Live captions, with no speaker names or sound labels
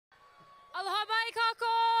Aloha mai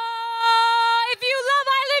kako! If you love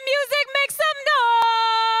island music, make some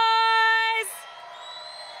noise!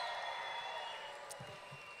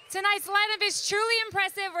 Tonight's lineup is truly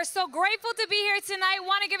impressive. We're so grateful to be here tonight.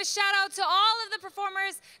 Want to give a shout out to all of the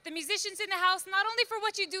performers, the musicians in the house, not only for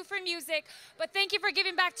what you do for music, but thank you for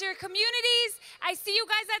giving back to your communities. I see you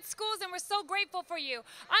guys at schools and we're so grateful for you.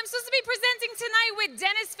 I'm supposed to be presenting tonight with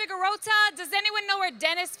Dennis Figuerota. Does anyone know where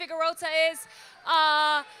Dennis Figuerota is?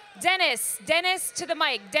 Dennis to the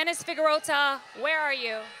mic. Dennis Figuerota, where are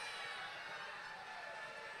you?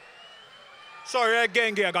 Sorry, I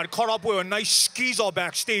got caught up with a nice skeezer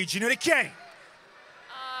backstage. You know the gang?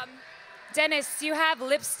 Dennis, you have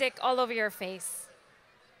lipstick all over your face.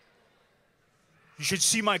 You should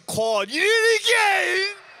see my cord. You know the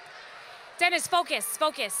gang? Dennis, focus.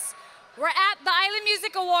 We're at the Island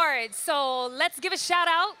Music Awards, so let's give a shout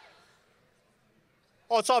out.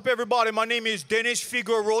 What's up, everybody? My name is Dennis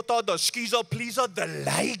Figuerota, the skeezer pleaser, the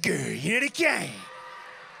liger. You know the gang?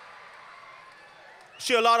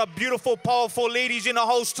 See a lot of beautiful, powerful ladies in the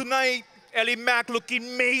house tonight. Ellie Mac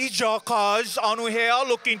looking major, cuz Anu hair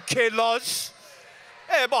looking killers.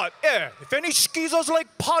 Hey, but if any skeezers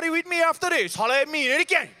like party with me after this, holla at me, you know the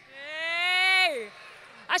gang? Hey!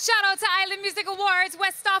 A shout out to Island Music Awards,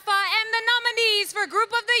 West Offa, and the nominees for Group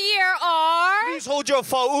of the Year are... Please hold your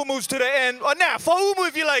fa'umus to the end. Or nah, fa'umu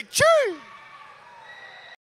if you like. Choo!